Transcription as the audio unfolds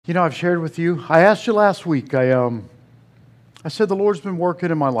You know, I've shared with you. I asked you last week. I said the Lord's been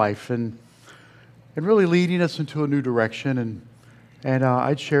working in my life and really leading us into a new direction. And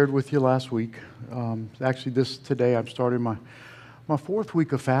I'd shared with you last week. Actually, today I'm starting my fourth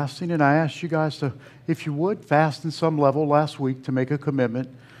week of fasting, and I asked you guys to, if you would, fast in some level last week to make a commitment.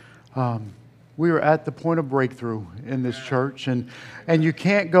 We are at the point of breakthrough in this church, and you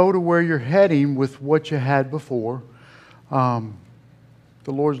can't go to where you're heading with what you had before.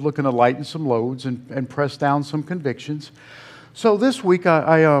 The Lord's looking to lighten some loads and press down some convictions. So this week,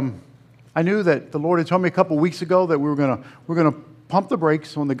 I knew that the Lord had told me a couple weeks ago that we're gonna pump the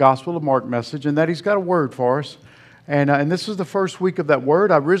brakes on the Gospel of Mark message, and that He's got a word for us. And this is the first week of that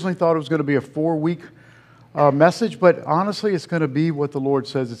word. I originally thought it was going to be a 4-week message, but honestly, it's going to be what the Lord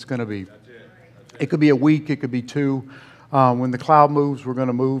says it's going to be. It could be a week, it could be 2. When the cloud moves, we're going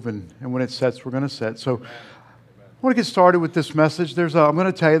to move, and when it sets, we're going to set. So I want to get started with this message. I'm going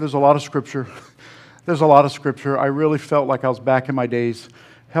to tell you, there's a lot of scripture. There's a lot of scripture. I really felt like I was back in my days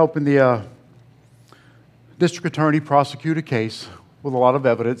helping the district attorney prosecute a case with a lot of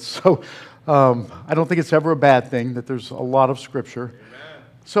evidence. So I don't think it's ever a bad thing that there's a lot of scripture. Amen.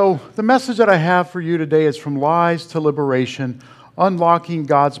 So the message that I have for you today is From Lies to Liberation, Unlocking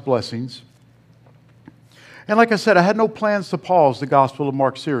God's Blessings. And like I said, I had no plans to pause the Gospel of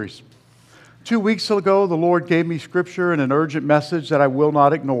Mark series. 2 weeks ago, the Lord gave me scripture and an urgent message that I will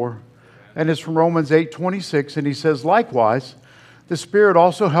not ignore. And it's from Romans 8:26, and he says, "Likewise, the Spirit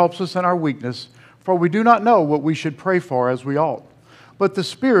also helps us in our weakness, for we do not know what we should pray for as we ought. But the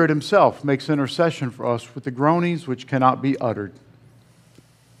Spirit Himself makes intercession for us with the groanings which cannot be uttered."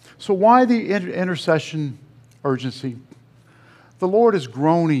 So why the intercession urgency? The Lord is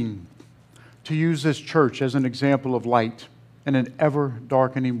groaning to use this church as an example of light in an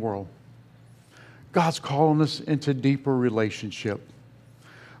ever-darkening world. God's calling us into deeper relationship.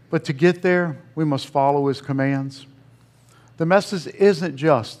 But to get there, we must follow His commands. The message isn't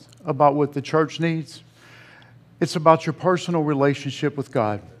just about what the church needs. It's about your personal relationship with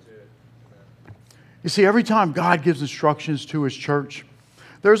God. You see, every time God gives instructions to His church,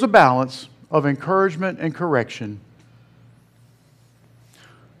 there's a balance of encouragement and correction.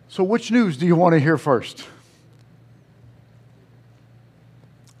 So which news do you want to hear first?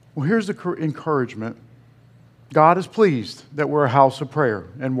 Well, here's the encouragement. God is pleased that we're a house of prayer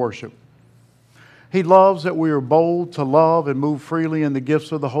and worship. He loves that we are bold to love and move freely in the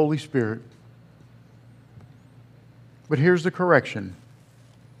gifts of the Holy Spirit. But here's the correction.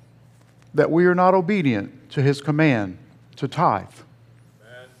 That we are not obedient to His command to tithe.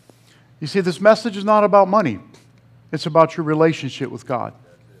 Amen. You see, this message is not about money. It's about your relationship with God.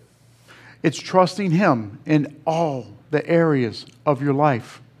 It's trusting Him in all the areas of your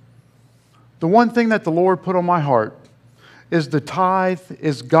life. The one thing that the Lord put on my heart is the tithe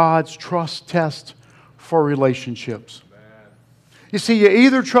is God's trust test for relationships. Amen. You see, you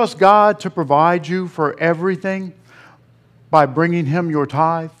either trust God to provide you for everything by bringing Him your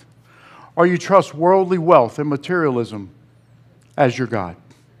tithe, or you trust worldly wealth and materialism as your God.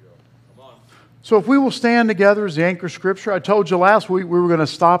 So if we will stand together as the anchor scripture, I told you last week we were going to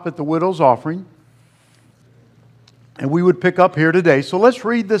stop at the widow's offering, and we would pick up here today. So let's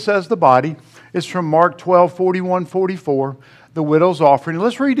read this as the body. It's from Mark 12:41-44, the widow's offering.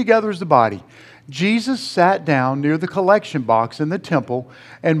 Let's read together as the body. Jesus sat down near the collection box in the temple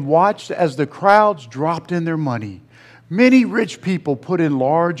and watched as the crowds dropped in their money. Many rich people put in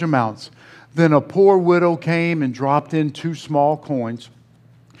large amounts. Then a poor widow came and dropped in 2 small coins.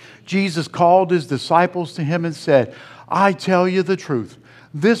 Jesus called His disciples to Him and said, "I tell you the truth.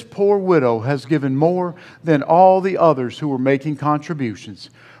 This poor widow has given more than all the others who were making contributions.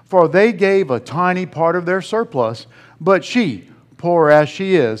 For they gave a tiny part of their surplus, but she, poor as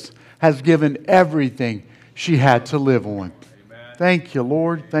she is, has given everything she had to live on." Amen. Thank you,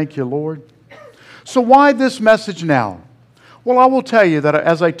 Lord. Thank you, Lord. So why this message now? Well, I will tell you that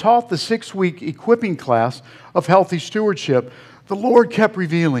as I taught the 6-week equipping class of healthy stewardship, the Lord kept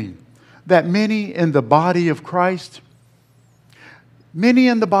revealing that many in the body of Christ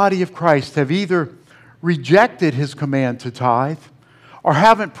have either rejected His command to tithe, or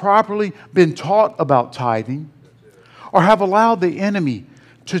haven't properly been taught about tithing, or have allowed the enemy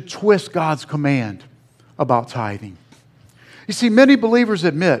to twist God's command about tithing. You see, many believers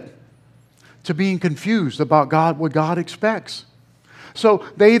admit to being confused about what God expects. So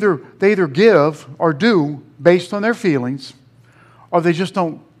they either give or do based on their feelings, or they just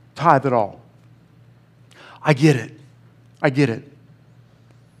don't tithe at all. I get it.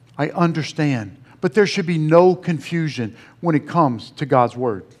 I understand. But there should be no confusion when it comes to God's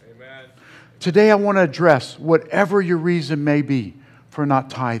Word. Amen. Today I want to address whatever your reason may be for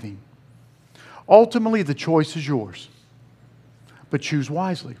not tithing. Ultimately, the choice is yours, but choose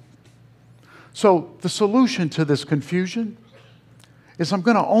wisely. So the solution to this confusion is I'm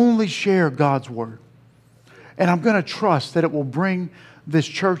going to only share God's Word. And I'm going to trust that it will bring this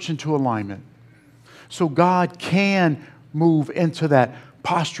church into alignment. So God can move into that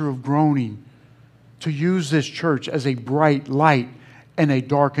posture of groaning to use this church as a bright light in a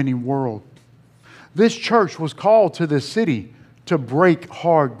darkening world. This church was called to this city to break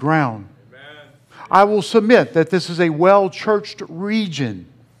hard ground. Amen. I will submit that this is a well-churched region,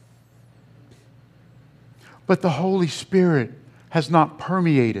 but the Holy Spirit has not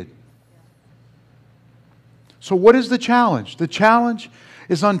permeated. So what is the challenge? The challenge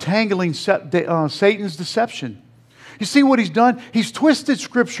is untangling Satan's deception. You see what he's done? He's twisted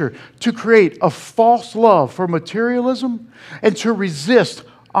Scripture to create a false love for materialism and to resist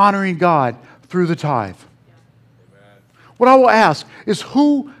honoring God through the tithe. Amen. What I will ask is,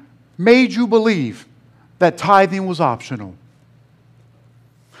 who made you believe that tithing was optional?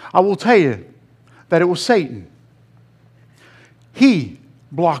 I will tell you that it was Satan. He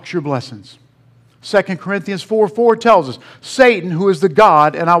blocks your blessings. 2 Corinthians 4:4 tells us, Satan, who is the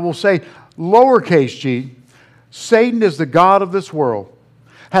God, and I will say lowercase g, Satan is the god of this world,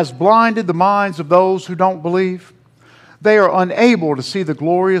 has blinded the minds of those who don't believe. They are unable to see the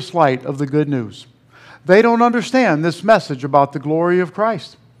glorious light of the good news. They don't understand this message about the glory of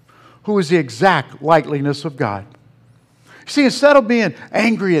Christ, who is the exact likeness of God. See, instead of being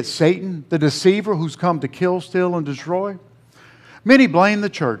angry at Satan, the deceiver who's come to kill, steal, and destroy, many blame the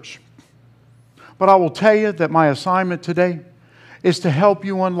church. But I will tell you that my assignment today is to help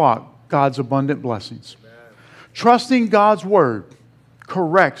you unlock God's abundant blessings. Amen. Trusting God's Word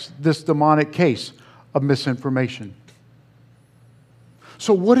corrects this demonic case of misinformation.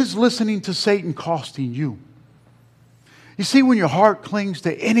 So what is listening to Satan costing you? You see, when your heart clings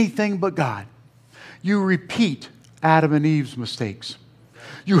to anything but God, you repeat Adam and Eve's mistakes.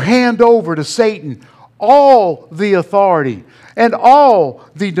 You hand over to Satan all the authority and all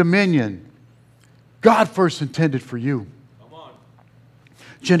the dominion God first intended for you. Come on.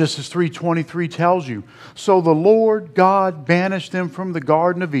 Genesis 3:23 tells you, so the Lord God banished them from the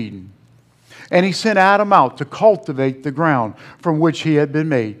Garden of Eden, and He sent Adam out to cultivate the ground from which he had been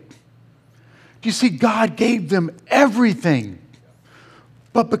made. Do you see, God gave them everything,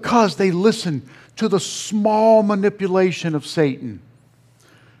 but because they listened to the small manipulation of Satan.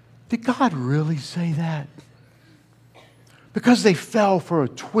 Did God really say that? Because they fell for a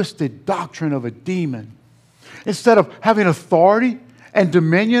twisted doctrine of a demon. Instead of having authority and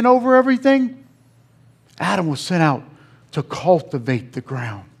dominion over everything, Adam was sent out to cultivate the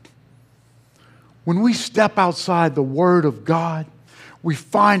ground. When we step outside the Word of God, we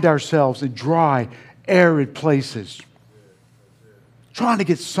find ourselves in dry, arid places, trying to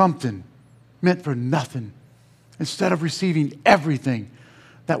get something meant for nothing, instead of receiving everything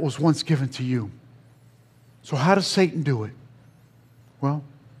that was once given to you. So how does Satan do it? Well,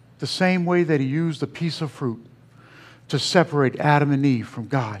 the same way that he used a piece of fruit to separate Adam and Eve from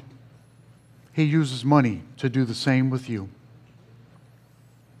God, he uses money to do the same with you.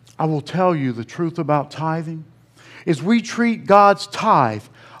 I will tell you the truth about tithing is we treat God's tithe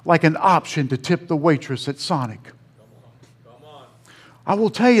like an option to tip the waitress at Sonic. Come on. I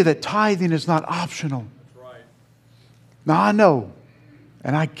will tell you that tithing is not optional. That's right. Now I know,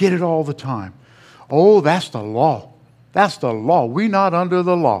 and I get it all the time. Oh, that's the law. That's the law. We're not under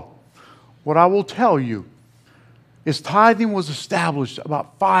the law. What I will tell you is tithing was established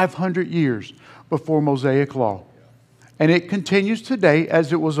about 500 years before Mosaic law. And it continues today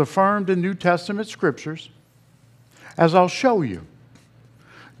as it was affirmed in New Testament scriptures, as I'll show you.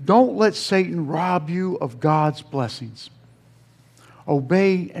 Don't let Satan rob you of God's blessings.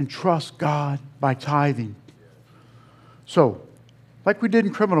 Obey and trust God by tithing. So, like we did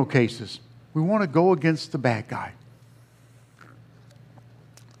in criminal cases, we want to go against the bad guy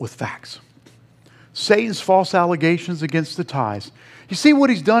with facts. Satan's false allegations against the tithes. You see, what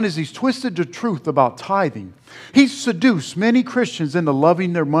he's done is he's twisted the truth about tithing. He's seduced many Christians into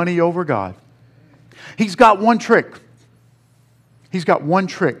loving their money over God. He's got one trick. He's got one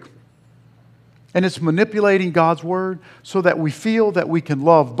trick. And it's manipulating God's Word so that we feel that we can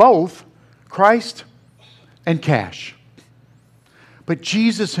love both Christ and cash. But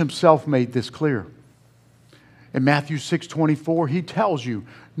Jesus Himself made this clear. In Matthew 6:24, He tells you,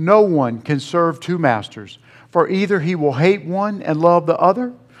 no one can serve two masters, for either he will hate one and love the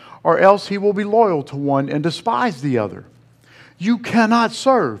other, or else he will be loyal to one and despise the other. You cannot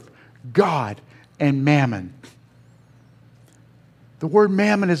serve God and mammon. The word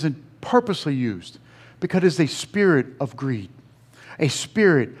mammon isn't purposely used because it is a spirit of greed. a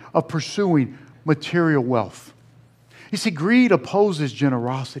spirit of pursuing material wealth. You see, greed opposes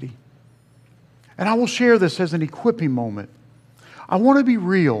generosity. And I will share this as an equipping moment. I want to be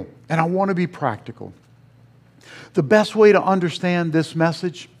real and I want to be practical. The best way to understand this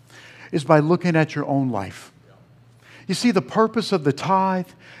message is by looking at your own life. You see, the purpose of the tithe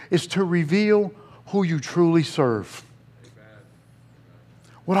is to reveal who you truly serve.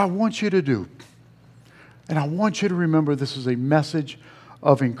 What I want you to do, and I want you to remember this is a message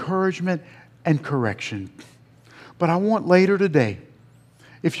of encouragement and correction. But I want later today,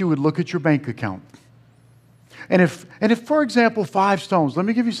 if you would look at your bank account. And if, for example, Five Stones, let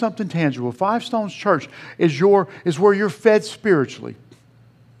me give you something tangible. Five Stones Church is where you're fed spiritually,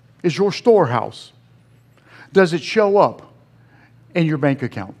 is your storehouse. Does it show up in your bank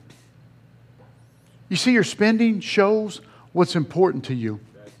account? You see, your spending shows what's important to you.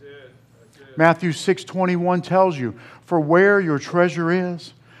 That's it. Matthew 6:21 tells you, for where your treasure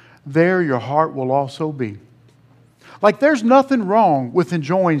is, there your heart will also be. Like there's nothing wrong with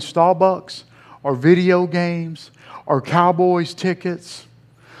enjoying Starbucks or video games or Cowboys tickets,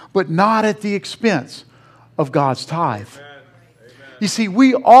 but not at the expense of God's tithe. Amen. You see,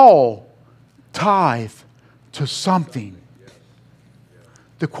 we all tithe to something.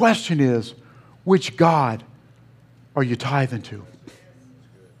 The question is, which God are you tithing to?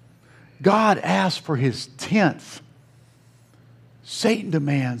 God asks for His tenth. Satan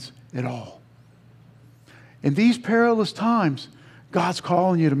demands it all. In these perilous times, God's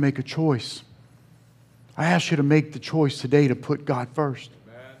calling you to make a choice. I ask you to make the choice today to put God first.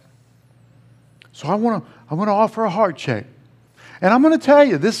 So I want to offer a heart check. And I'm going to tell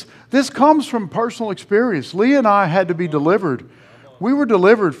you, this comes from personal experience. Leah and I had to be delivered. We were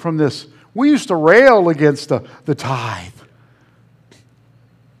delivered from this. We used to rail against the tithe.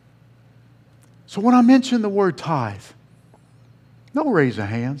 So when I mentioned the word tithe, no raise of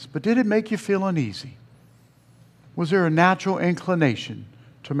hands, but did it make you feel uneasy? Was there a natural inclination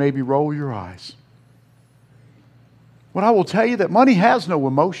to maybe roll your eyes? Well, I will tell you that money has no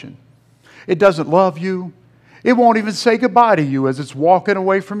emotion. It doesn't love you. It won't even say goodbye to you as it's walking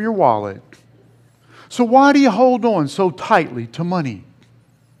away from your wallet. So why do you hold on so tightly to money?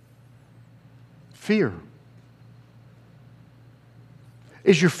 Fear.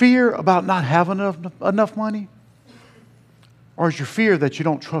 Is your fear about not having enough money? Or is your fear that you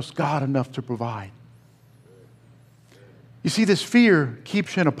don't trust God enough to provide? You see, this fear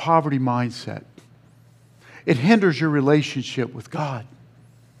keeps you in a poverty mindset. It hinders your relationship with God.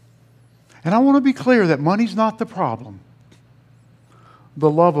 And I want to be clear that money's not the problem. The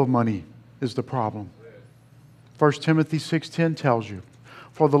love of money is the problem. 1 Timothy 6:10 tells you,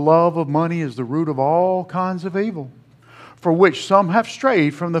 for the love of money is the root of all kinds of evil, for which some have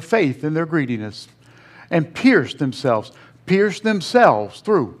strayed from the faith in their greediness, and pierced themselves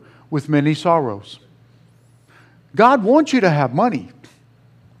through with many sorrows. God wants you to have money.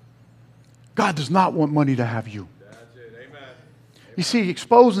 God does not want money to have you. That's it. Amen. You see,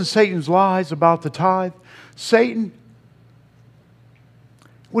 exposing Satan's lies about the tithe, Satan,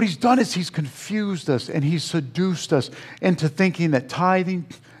 what he's done is he's confused us and he's seduced us into thinking that tithing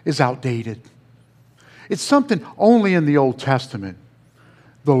is outdated. It's something only in the Old Testament.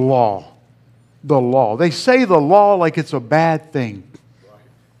 The law. The law. They say the law like it's a bad thing.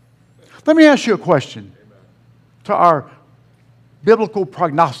 Let me ask you a question to our biblical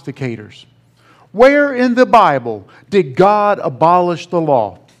prognosticators. Where in the Bible did God abolish the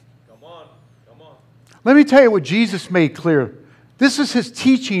law? Come on. Let me tell you what Jesus made clear. This is His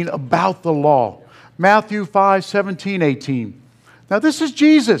teaching about the law. Matthew 5:17-18. Now this is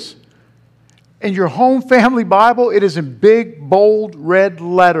Jesus. In your home family Bible, it is in big, bold, red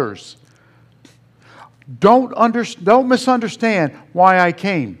letters. Don't misunderstand why I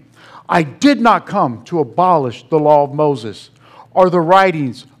came. I did not come to abolish the law of Moses or the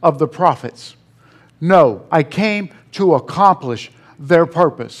writings of the prophets. No, I came to accomplish their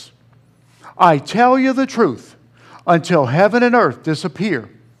purpose. I tell you the truth, until heaven and earth disappear,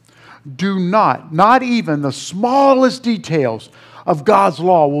 not even the smallest details of God's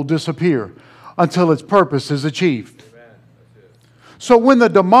law will disappear until its purpose is achieved. So when the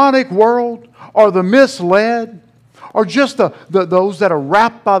demonic world or the misled or just those that are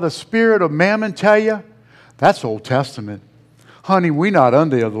wrapped by the spirit of mammon tell you, that's Old Testament. Honey, we not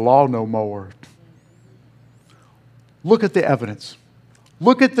under the law no more. Look at the evidence.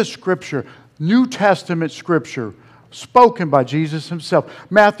 Look at the Scripture, New Testament Scripture, spoken by Jesus Himself.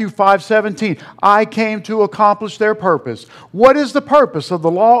 Matthew 5:17, I came to accomplish their purpose. What is the purpose of the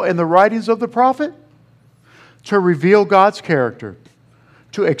law and the writings of the prophet? To reveal God's character,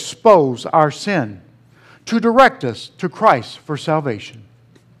 to expose our sin, to direct us to Christ for salvation.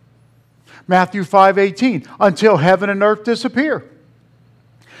 Matthew 5:18, until heaven and earth disappear.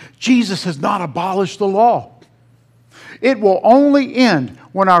 Jesus has not abolished the law. It will only end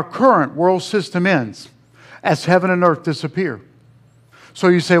when our current world system ends, as heaven and earth disappear. So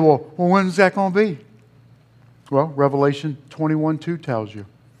you say, well when's that going to be? Well, Revelation 21:2 tells you.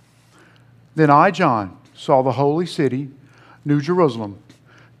 Then I, John, saw the holy city, New Jerusalem,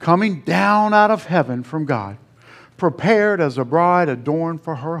 coming down out of heaven from God, prepared as a bride adorned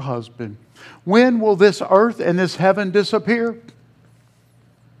for her husband. When will this earth and this heaven disappear?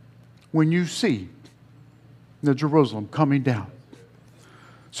 When you see the Jerusalem coming down.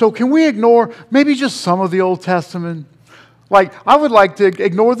 So can we ignore maybe just some of the Old Testament? Like, I would like to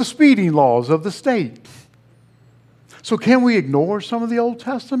ignore the speeding laws of the state. So can we ignore some of the Old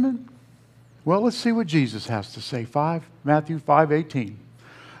Testament? Well, let's see what Jesus has to say. Matthew 5:18.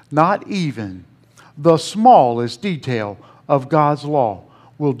 Not even the smallest detail of God's law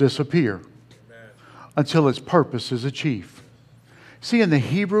will disappear until its purpose is achieved. See, in the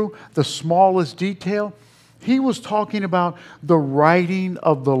Hebrew, the smallest detail, he was talking about the writing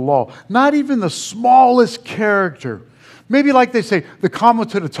of the law. Not even the smallest character. Maybe like they say, the comma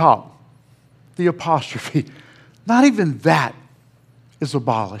to the top, the apostrophe. Not even that is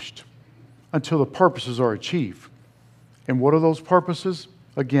abolished until the purposes are achieved. And what are those purposes?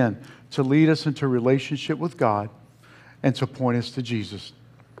 Again, to lead us into relationship with God and to point us to Jesus.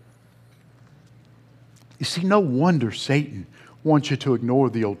 You see, no wonder Satan wants you to ignore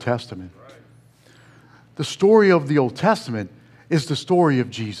the Old Testament. The story of the Old Testament is the story of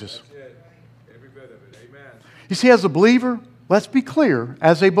Jesus. Every bit of it. Amen. You see, as a believer, let's be clear,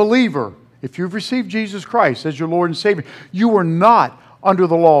 as a believer, if you've received Jesus Christ as your Lord and Savior, you are not under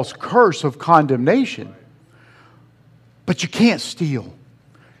the law's curse of condemnation. But you can't steal.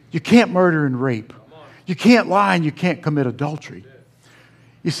 You can't murder and rape. You can't lie and you can't commit adultery.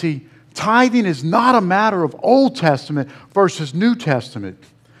 You see, tithing is not a matter of Old Testament versus New Testament.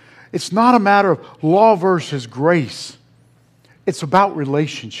 It's not a matter of law versus grace. It's about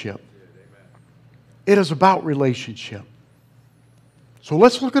relationship. It is about relationship. So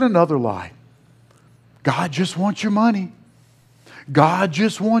let's look at another lie. God just wants your money. God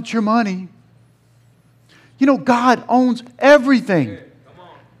just wants your money. You know, God owns everything.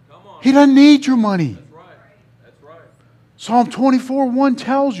 Come on. He doesn't need your money. That's right. Psalm 24:1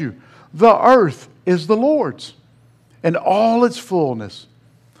 tells you, the earth is the Lord's and all its fullness,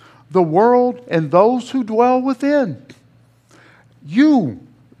 the world and those who dwell within. You,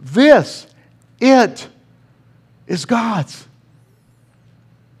 this, it is God's.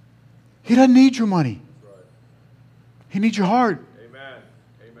 He doesn't need your money. He needs your heart. Amen.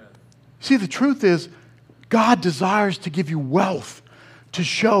 Amen. See, the truth is, God desires to give you wealth to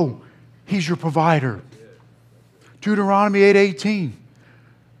show He's your provider. Deuteronomy 8:18.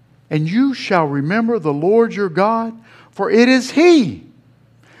 And you shall remember the Lord your God, for it is He.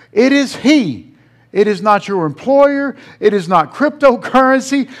 It is He. It is not your employer. It is not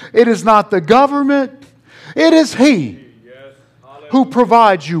cryptocurrency. It is not the government. It is He who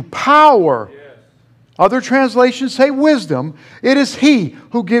provides you power. Other translations say wisdom. It is He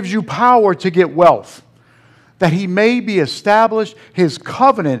who gives you power to get wealth, that He may be established His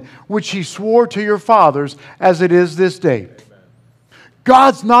covenant, which He swore to your fathers, as it is this day.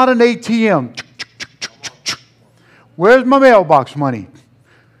 God's not an ATM. Where's my mailbox money?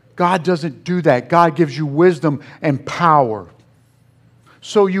 God doesn't do that. God gives you wisdom and power.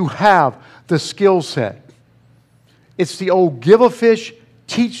 So you have the skill set. It's the old give a fish,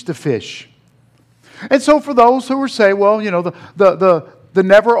 teach the fish. And so for those who would say, well, you know, the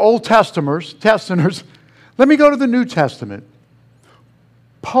never Old Testamers, let me go to the New Testament.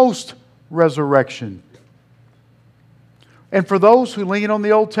 Post-resurrection. And for those who lean on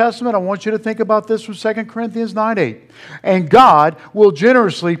the Old Testament, I want you to think about this from 2 Corinthians 9:8. And God will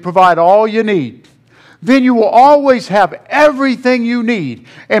generously provide all you need. Then you will always have everything you need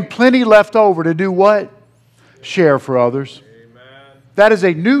and plenty left over to do what? Share for others. Amen. That is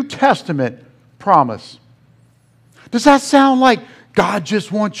a New Testament promise. Does that sound like God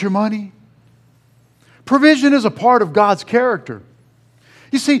just wants your money? Provision is a part of God's character.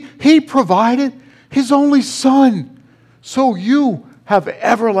 You see, He provided His only Son so you have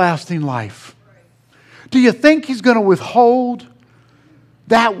everlasting life. Do you think He's going to withhold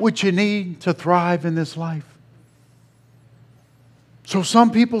that which you need to thrive in this life? So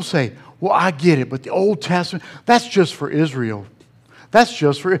some people say, well, I get it, but the Old Testament, that's just for Israel. That's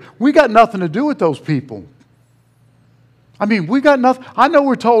just for... We got nothing to do with those people. I mean, we got nothing... I know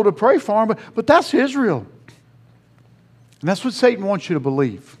we're told to pray for them, but that's Israel. And that's what Satan wants you to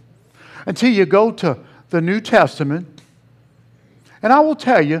believe. Until you go to the New Testament, and I will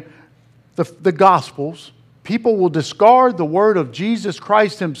tell you, the Gospels, people will discard the word of Jesus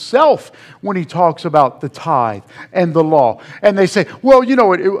Christ Himself when He talks about the tithe and the law. And they say, well, you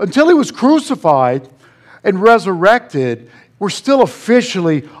know, until He was crucified and resurrected, we're still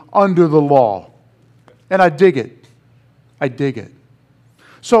officially under the law. And I dig it. I dig it.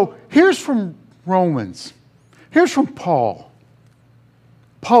 So here's from Romans. Here's from Paul.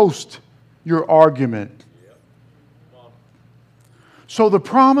 Post your argument. So the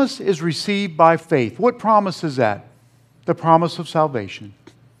promise is received by faith. What promise is that? The promise of salvation.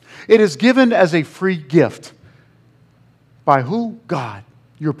 It is given as a free gift. By who? God,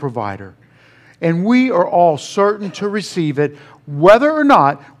 your provider. And we are all certain to receive it, whether or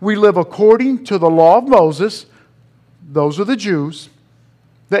not we live according to the law of Moses. Those are the Jews,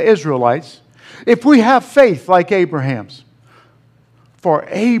 the Israelites. If we have faith like Abraham's. For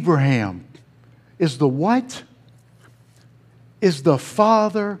Abraham is the what? Is the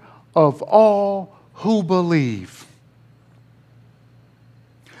father of all who believe.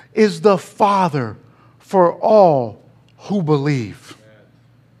 Is the father for all who believe.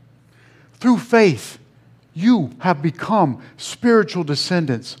 Through faith, you have become spiritual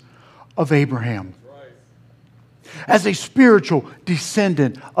descendants of Abraham. As a spiritual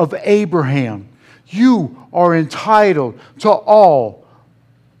descendant of Abraham, you are entitled to all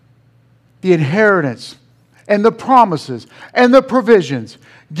the inheritance and the promises and the provisions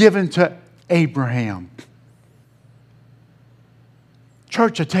given to Abraham.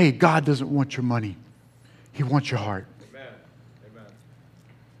 Church, I tell you, God doesn't want your money. He wants your heart. Amen. Amen.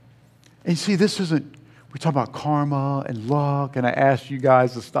 And see, this isn't, we talk about karma and luck, and I ask you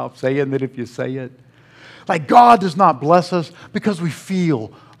guys to stop saying that if you say it. Like, God does not bless us because we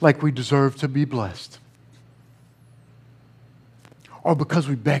feel like we deserve to be blessed. Or because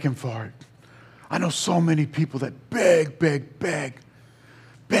we beg Him for it. I know so many people that beg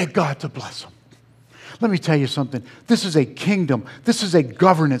God to bless them. Let me tell you something. This is a kingdom. This is a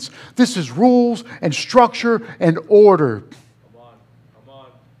governance. This is rules and structure and order. Come on.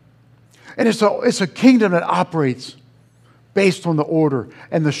 And it's a kingdom that operates based on the order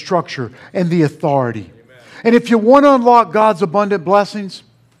and the structure and the authority. Amen. And if you want to unlock God's abundant blessings,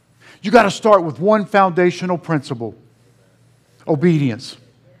 you got to start with one foundational principle. Obedience.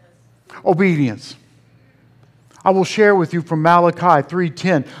 Obedience. I will share with you from Malachi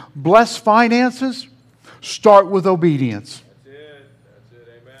 3:10. Blessed finances start with obedience. That's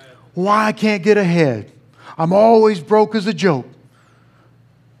it. Amen. Why I can't get ahead? I'm always broke as a joke.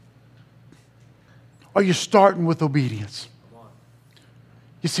 Are you starting with obedience? Come on.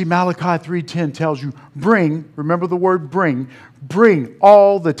 You see, Malachi 3:10 tells you, bring, remember the word bring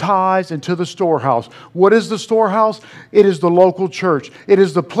all the tithes into the storehouse. What is the storehouse? It is the local church. It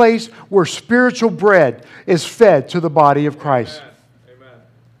is the place where spiritual bread is fed to the body of Christ. Amen.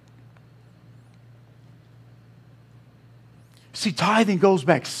 See, tithing goes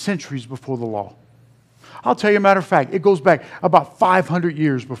back centuries before the law. I'll tell you a matter of fact, it goes back about 500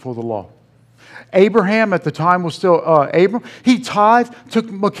 years before the law. Abraham at the time was still Abram. He tithed to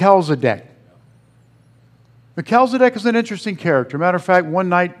Melchizedek. Melchizedek is an interesting character. Matter of fact, one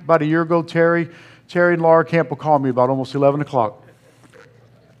night about a year ago, Terry and Laura Campbell called me about almost 11 o'clock.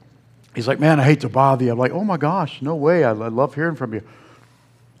 He's like, man, I hate to bother you. I'm like, oh my gosh, no way. I love hearing from you.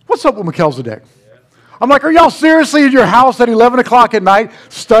 What's up with Melchizedek? I'm like, are y'all seriously in your house at 11 o'clock at night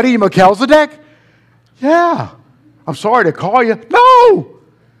studying Melchizedek? Yeah. I'm sorry to call you. No.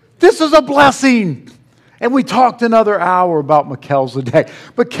 This is a blessing. And we talked another hour about Melchizedek.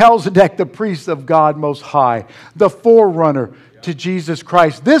 Melchizedek, the priest of God Most High, the forerunner to Jesus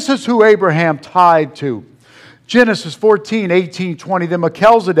Christ. This is who Abraham tithed to. Genesis 14:18-20. Then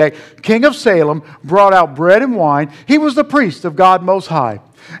Melchizedek, king of Salem, brought out bread and wine. He was the priest of God Most High.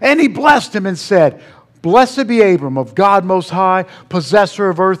 And he blessed him and said, blessed be Abram of God Most High, possessor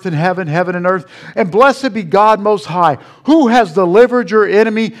of earth and heaven and earth. And blessed be God Most High, who has delivered your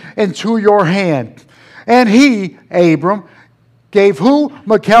enemy into your hand. And he, Abram, gave who?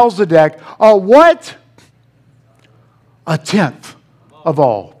 Melchizedek. A what? A tenth of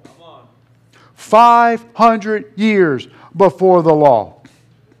all. 500 years before the law.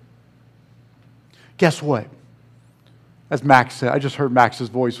 Guess what? As Max said, I just heard Max's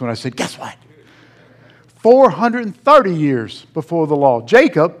voice when I said, guess what? 430 years before the law.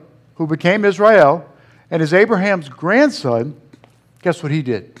 Jacob, who became Israel, and is Abraham's grandson, guess what he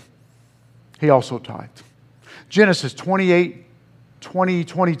did? He also tithed. Genesis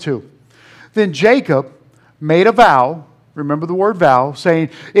 28:20-22. Then Jacob made a vow remember the word vow, saying,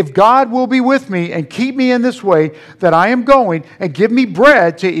 if God will be with me and keep me in this way that I am going, and give me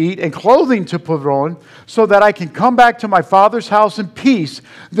bread to eat and clothing to put on, so that I can come back to my father's house in peace,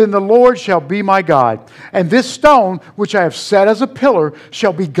 then the Lord shall be my God. And this stone, which I have set as a pillar,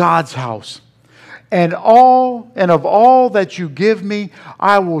 shall be God's house. And of all that you give me,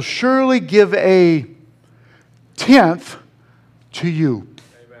 I will surely give a tenth to you.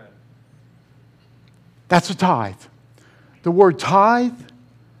 Amen. That's a tithe. The word tithe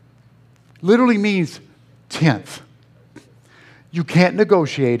literally means tenth. You can't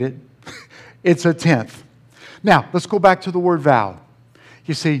negotiate it. It's a tenth. Now, let's go back to the word vow.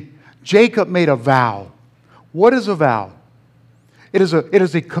 You see, Jacob made a vow. What is a vow? It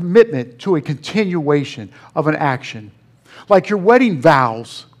is a commitment to a continuation of an action. Like your wedding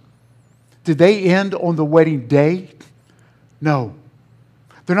vows. Did they end on the wedding day? No.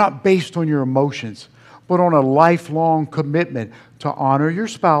 They're not based on your emotions, but on a lifelong commitment to honor your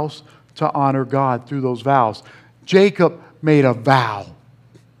spouse, to honor God through those vows. Jacob made a vow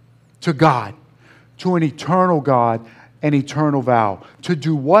to God, to an eternal God, an eternal vow. To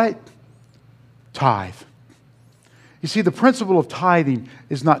do what? Tithe. You see, the principle of tithing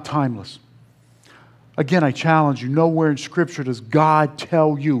is not timeless. Again, I challenge you, nowhere in Scripture does God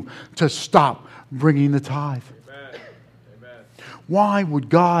tell you to stop bringing the tithe. Amen. Amen. Why would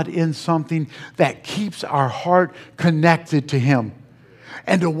God end something that keeps our heart connected to Him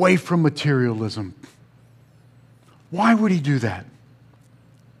and away from materialism? Why would He do that?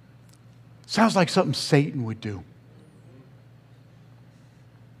 Sounds like something Satan would do.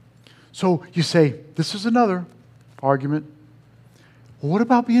 So you say, this is another argument. Well, what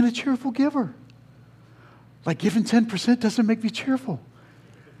about being a cheerful giver? Like giving 10% doesn't make me cheerful.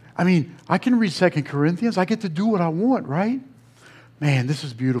 I mean, I can read 2 Corinthians. I get to do what I want, right? Man, this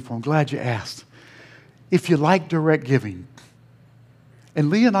is beautiful. I'm glad you asked. If you like direct giving, and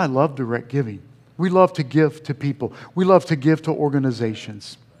Leah and I love direct giving. We love to give to people. We love to give to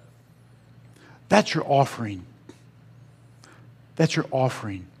organizations. That's your offering. That's your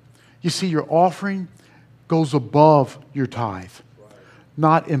offering. You see, your offering goes above your tithe,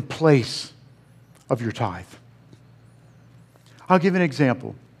 not in place of your tithe. I'll give you an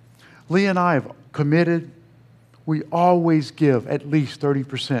example. Leah and I have committed, we always give at least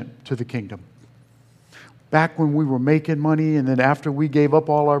 30% to the kingdom. Back when we were making money, and then after we gave up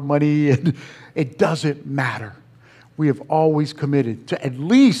all our money, and it doesn't matter. We have always committed to at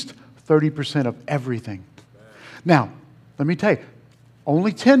least 30% of everything. Now, let me tell you,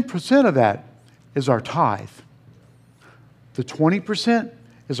 only 10% of that is our tithe. The 20%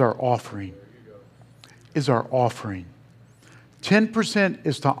 is our offering. Is our offering. 10%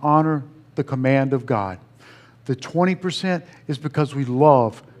 is to honor the command of God. The 20% is because we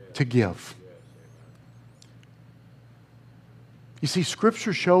love to give. You see,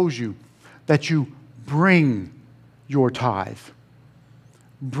 Scripture shows you that you bring your tithe.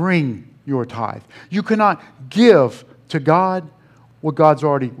 Bring your tithe. You cannot give to God what's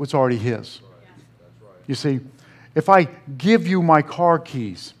already His. You see, if I give you my car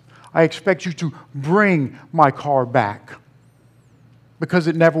keys, I expect you to bring my car back because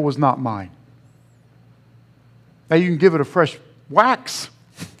it never was not mine. Now you can give it a fresh wax,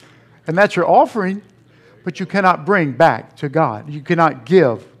 and that's your offering, but you cannot bring back to God. You cannot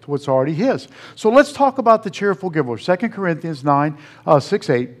give to what's already His. So let's talk about the cheerful giver. 2 Corinthians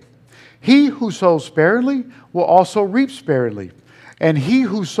 6:8. He who sows sparingly will also reap sparingly, and he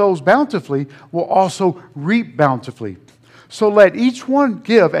who sows bountifully will also reap bountifully. So let each one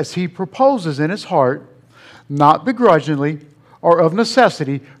give as he proposes in his heart, not begrudgingly or of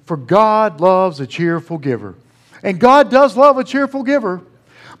necessity, for God loves a cheerful giver. And God does love a cheerful giver.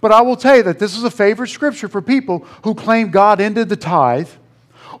 But I will tell you that this is a favorite scripture for people who claim God ended the tithe,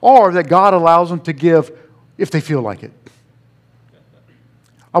 or that God allows them to give if they feel like it.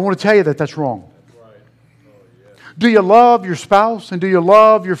 I want to tell you that that's wrong. Do you love your spouse and do you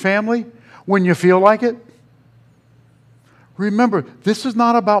love your family when you feel like it? Remember, this is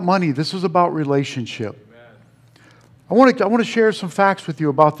not about money. This is about relationship. I want to share some facts with you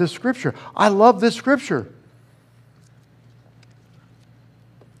about this scripture. I love this scripture.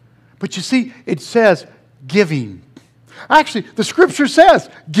 But you see, it says giving. Actually, the scripture says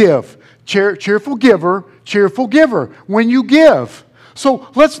give. Cheerful giver, when you give. So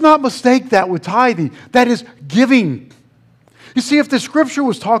let's not mistake that with tithing. That is giving. You see, if the scripture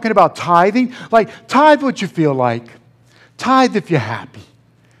was talking about tithing, like tithe what you feel like, tithe if you're happy.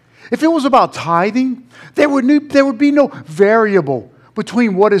 If it was about tithing, there would be no variable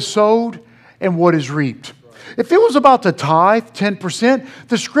between what is sowed and what is reaped. If it was about the tithe, 10%,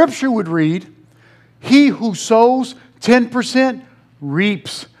 the scripture would read, he who sows 10%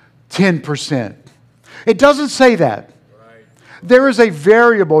 reaps 10%. It doesn't say that. Right. There is a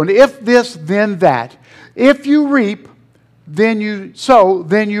variable, and if this, then that. If you reap, then you sow,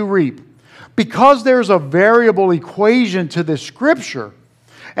 then you reap. Because there's a variable equation to this scripture,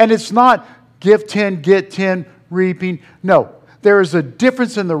 and it's not give 10, get 10, reaping. No, there is a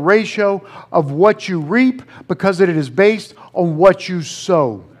difference in the ratio of what you reap because it is based on what you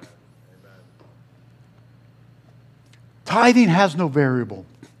sow. Tithing has no variable.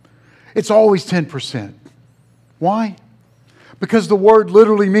 It's always 10%. Why? Because the word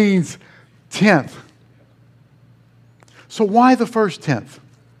literally means tenth. So why the first tenth?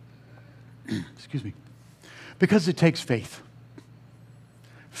 Excuse me. Because it takes faith.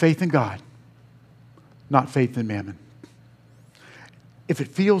 Faith in God, not faith in mammon. If it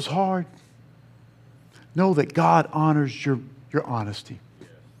feels hard, know that God honors your honesty.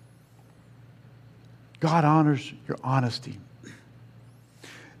 God honors your honesty.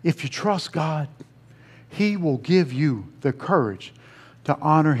 If you trust God, He will give you the courage to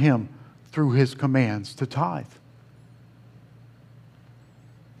honor Him through His commands to tithe.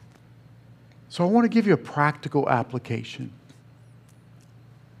 So I want to give you a practical application.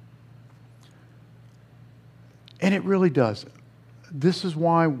 And it really does. This is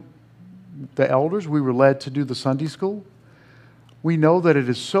why the elders, we were led to do the Sunday school. We know that it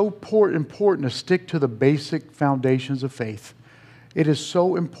is so important to stick to the basic foundations of faith. It is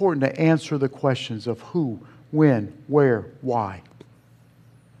so important to answer the questions of who, when, where, why.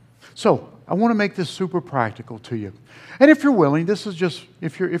 So I want to make this super practical to you. And if you're willing, this is just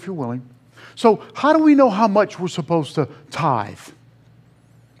if you're willing. So how do we know how much we're supposed to tithe?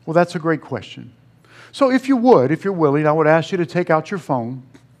 Well, that's a great question. So if you're willing, I would ask you to take out your phone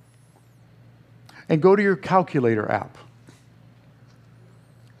and go to your calculator app.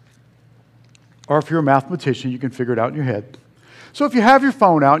 Or if you're a mathematician, you can figure it out in your head. So if you have your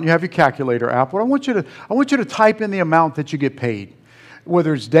phone out and you have your calculator app, I want you to type in the amount that you get paid.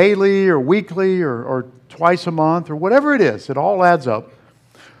 Whether it's daily or weekly or twice a month or whatever it is, it all adds up.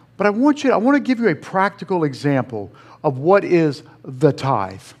 But I want to give you a practical example of what is the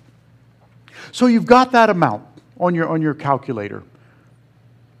tithe. So you've got that amount on your calculator.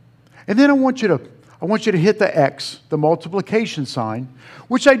 And then I want you to hit the X, the multiplication sign,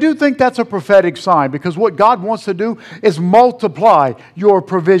 which I do think that's a prophetic sign because what God wants to do is multiply your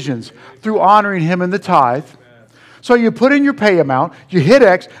provisions through honoring Him in the tithe. So you put in your pay amount, you hit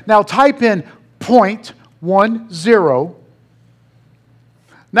X, now type in 0.10.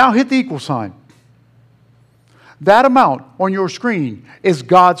 Now hit the equal sign. That amount on your screen is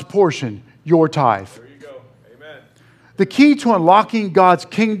God's portion, your tithe. There you go. Amen. The key to unlocking God's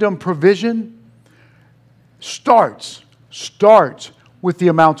kingdom provision starts with the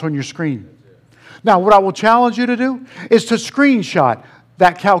amount on your screen. Now, what I will challenge you to do is to screenshot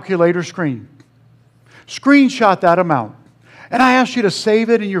that calculator screen. Screenshot that amount. And I ask you to save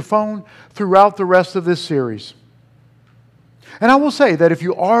it in your phone throughout the rest of this series. And I will say that if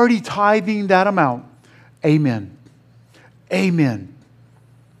you're already tithing that amount, amen. Amen.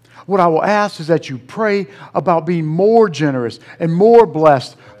 What I will ask is that you pray about being more generous and more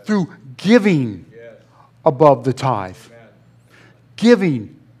blessed through giving above the tithe.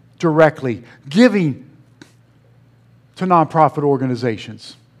 Giving directly. Giving to nonprofit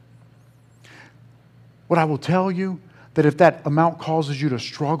organizations. What I will tell you, that if that amount causes you to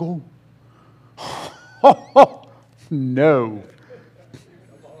struggle, no.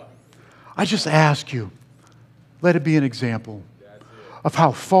 I just ask you, let it be an example of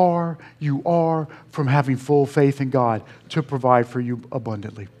how far you are from having full faith in God to provide for you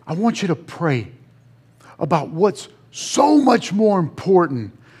abundantly. I want you to pray about what's so much more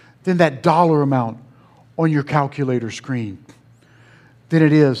important than that dollar amount on your calculator screen than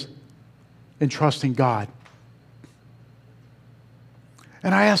it is in trusting God.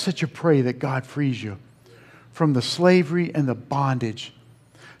 And I ask that you pray that God frees you from the slavery and the bondage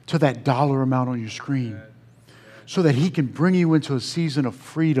to that dollar amount on your screen so that He can bring you into a season of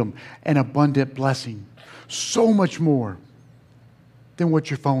freedom and abundant blessing. So much more than what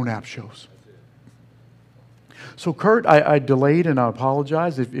your phone app shows. So Kurt, I delayed and I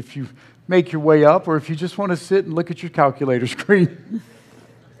apologize if you make your way up or if you just want to sit and look at your calculator screen.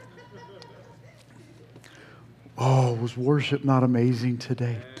 Oh, was worship not amazing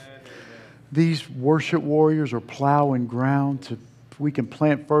today? These worship warriors are plowing ground we can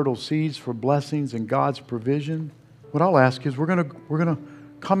plant fertile seeds for blessings and God's provision. What I'll ask is we're gonna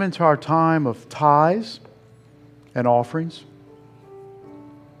come into our time of tithes and offerings.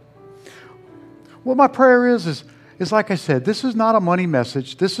 What my prayer is is, like I said, this is not a money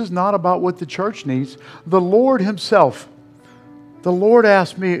message. This is not about what the church needs. The Lord Himself, the Lord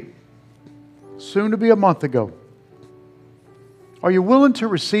asked me soon to be a month ago, are you willing to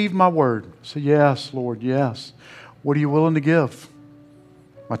receive my word? I said, yes, Lord, yes. What are you willing to give?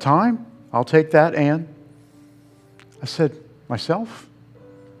 My time? I'll take that. And I said, myself?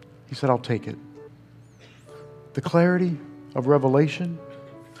 He said, I'll take it. The clarity of revelation,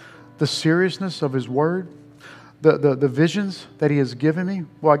 the seriousness of His word, the visions that He has given me.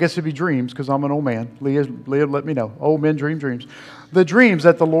 Well, I guess it'd be dreams because I'm an old man. Leah let me know. Old men dream dreams. The dreams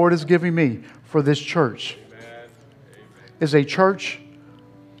that the Lord is giving me for this church is a church,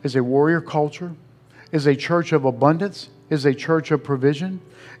 is a warrior culture, is a church of abundance, is a church of provision,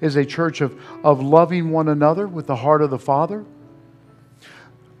 is a church of loving one another with the heart of the Father.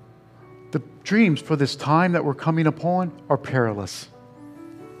 The dreams for this time that we're coming upon are perilous.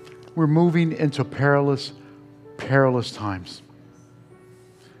 We're moving into perilous times.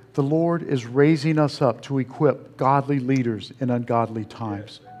 The Lord is raising us up to equip godly leaders in ungodly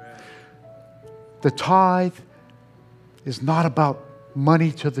times. The tithe is not about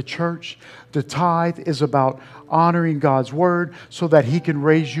money to the church. The tithe is about honoring God's word so that He can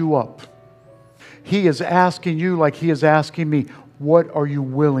raise you up. He is asking you, like He is asking me, what are you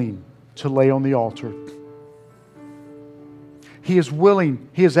willing to lay on the altar? He is willing,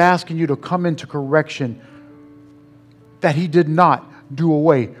 He is asking you to come into correction that He did not do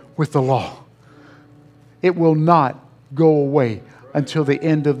away with the law. It will not go away until the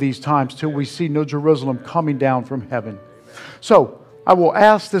end of these times, till we see New Jerusalem coming down from heaven. So, I will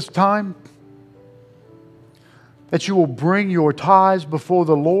ask this time that you will bring your tithes before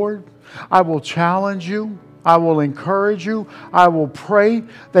the Lord. I will challenge you. I will encourage you. I will pray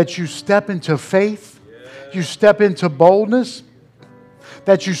that you step into faith. You step into boldness.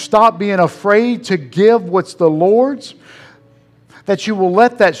 That you stop being afraid to give what's the Lord's. That you will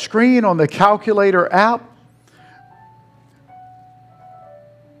let that screen on the calculator app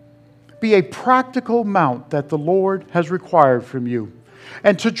be a practical amount that the Lord has required from you.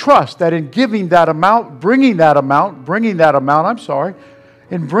 And to trust that in giving that amount, bringing that amount of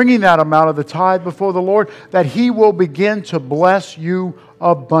the tithe before the Lord, that He will begin to bless you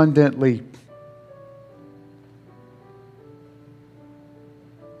abundantly.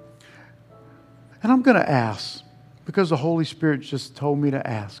 And I'm going to ask, because the Holy Spirit just told me to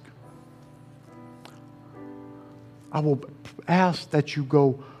ask. I will ask that you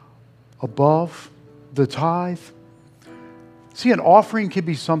go above the tithe. See, an offering can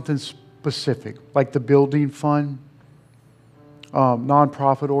be something specific, like the building fund,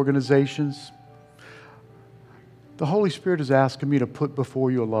 nonprofit organizations. The Holy Spirit is asking me to put before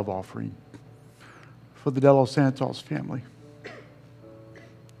you a love offering for the De Los Santos family.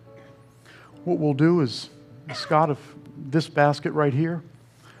 What we'll do is, Scott, if this basket right here,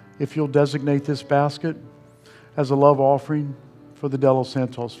 if you'll designate this basket as a love offering for the De Los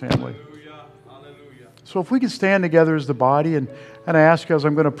Santos family. So if we can stand together as the body, and I ask you as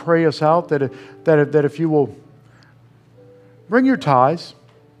I'm going to pray us out, that if you will bring your tithes,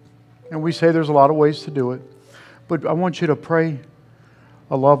 and we say there's a lot of ways to do it, but I want you to pray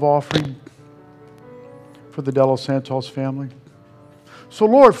a love offering for the De Los Santos family. So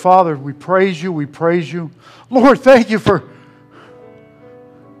Lord, Father, we praise you, we praise you. Lord, thank you for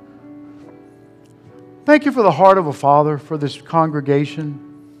the heart of a father for this congregation.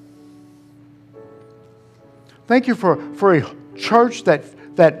 Thank you for a church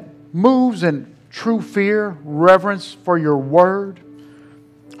that moves in true fear, reverence for your word,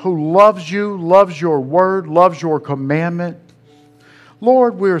 who loves you, loves your word, loves your commandment.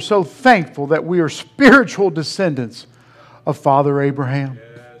 Lord, we are so thankful that we are spiritual descendants of Father Abraham.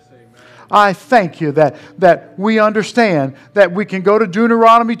 I thank you that we understand that we can go to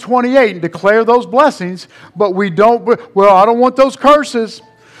Deuteronomy 28 and declare those blessings, but we don't, well, I don't want those curses.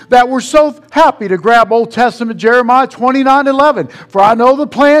 That we're so happy to grab Old Testament Jeremiah 29:11. For I know the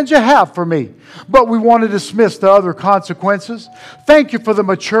plans you have for me. But we want to dismiss the other consequences. Thank you for the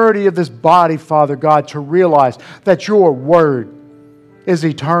maturity of this body, Father God, to realize that your word is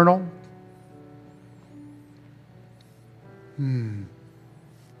eternal.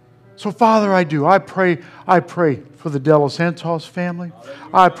 So, Father, I pray for the De Los Santos family.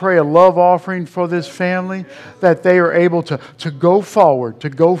 I pray a love offering for this family, that they are able to go forward, to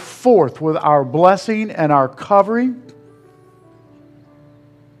go forth with our blessing and our covering.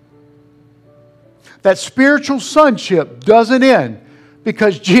 That spiritual sonship doesn't end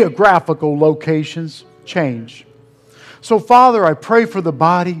because geographical locations change. So, Father, I pray for the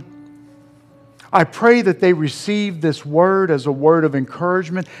body. I pray that they receive this word as a word of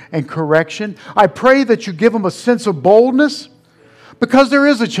encouragement and correction. I pray that you give them a sense of boldness because there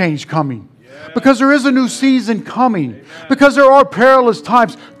is a change coming. Because there is a new season coming. Because there are perilous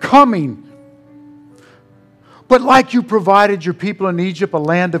times coming. But like you provided your people in Egypt a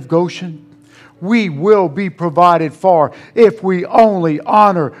land of Goshen, we will be provided for if we only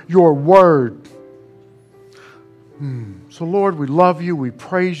honor your word. So Lord, we love you, we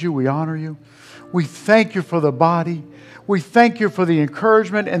praise you, we honor you. We thank you for the body. We thank you for the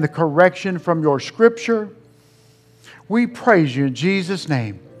encouragement and the correction from your scripture. We praise you in Jesus'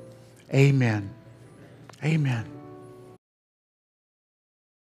 name. Amen. Amen.